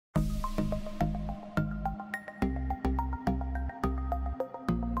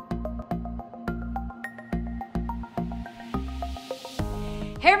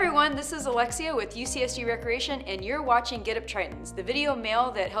Hey everyone, this is Alexia with UCSG Recreation and you're watching Get Up Tritons, the video mail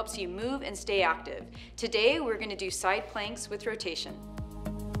that helps you move and stay active. Today we're going to do side planks with rotation.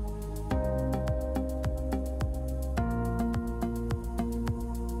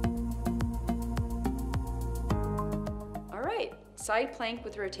 Alright, side plank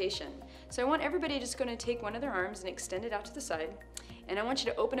with rotation. So I want everybody just going to take one of their arms and extend it out to the side. And I want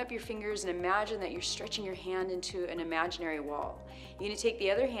you to open up your fingers and imagine that you're stretching your hand into an imaginary wall. You're going to take the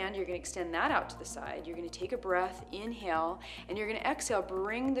other hand, you're going to extend that out to the side. You're going to take a breath, inhale, and you're going to exhale,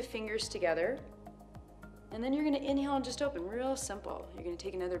 bring the fingers together. And then you're going to inhale and just open, real simple. You're going to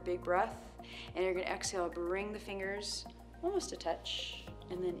take another big breath, and you're going to exhale, bring the fingers almost a touch,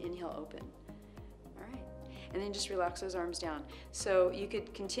 and then inhale, open. And then just relax those arms down. So you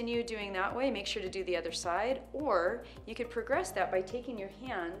could continue doing that way, make sure to do the other side, or you could progress that by taking your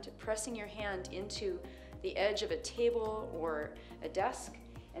hand, pressing your hand into the edge of a table or a desk,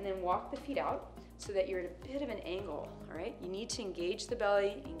 and then walk the feet out so that you're at a bit of an angle, all right? You need to engage the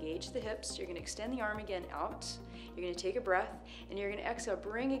belly, engage the hips. You're gonna extend the arm again out. You're gonna take a breath, and you're gonna exhale,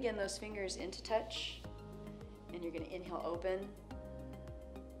 bring again those fingers into touch, and you're gonna inhale, open,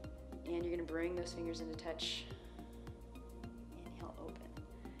 and you're going to bring those fingers into touch. Inhale, open.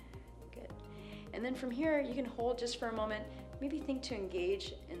 Good. And then from here, you can hold just for a moment. Maybe think to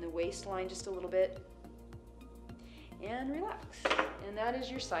engage in the waistline just a little bit. And relax. And that is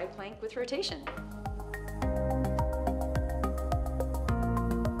your side plank with rotation.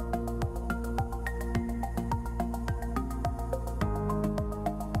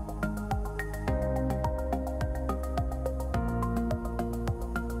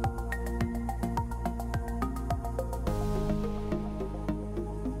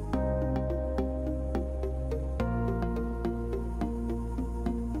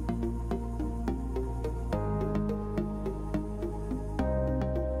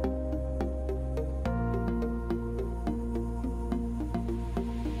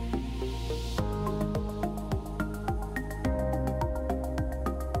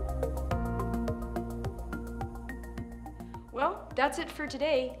 Well, that's it for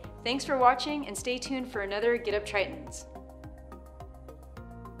today. Thanks for watching and stay tuned for another Get Up Tritons.